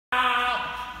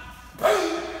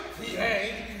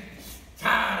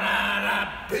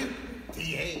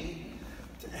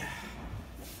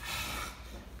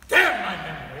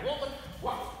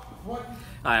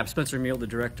Hi, I'm Spencer Meal, the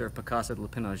director of Picasso at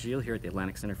Lapin Agile here at the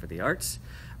Atlantic Center for the Arts.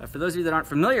 For those of you that aren't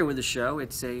familiar with the show,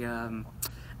 it's a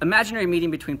imaginary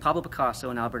meeting between Pablo Picasso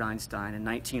and Albert Einstein in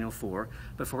 1904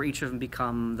 before each of them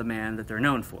become the man that they're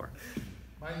known for.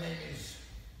 My name is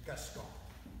Gaston.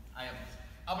 I am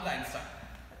Albert Einstein.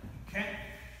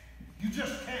 You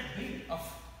just can't be. Oh,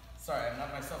 sorry, I'm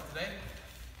not myself today.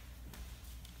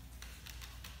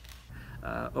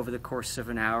 Over the course of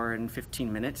an hour and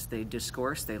 15 minutes, they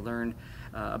discourse, they learn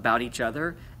about each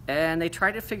other, and they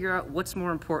try to figure out what's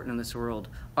more important in this world,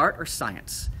 art or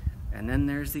science. And then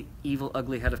there's the evil,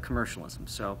 ugly head of commercialism.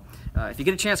 So if you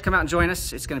get a chance, come out and join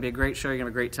us. It's going to be a great show. You're going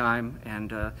to have a great time,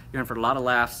 and you're in for a lot of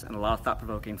laughs and a lot of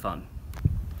thought-provoking fun.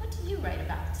 What do you write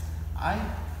about? I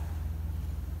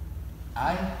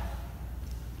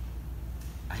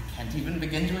can't even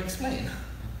begin to explain.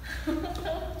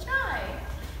 Try.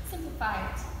 Simplify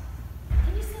it.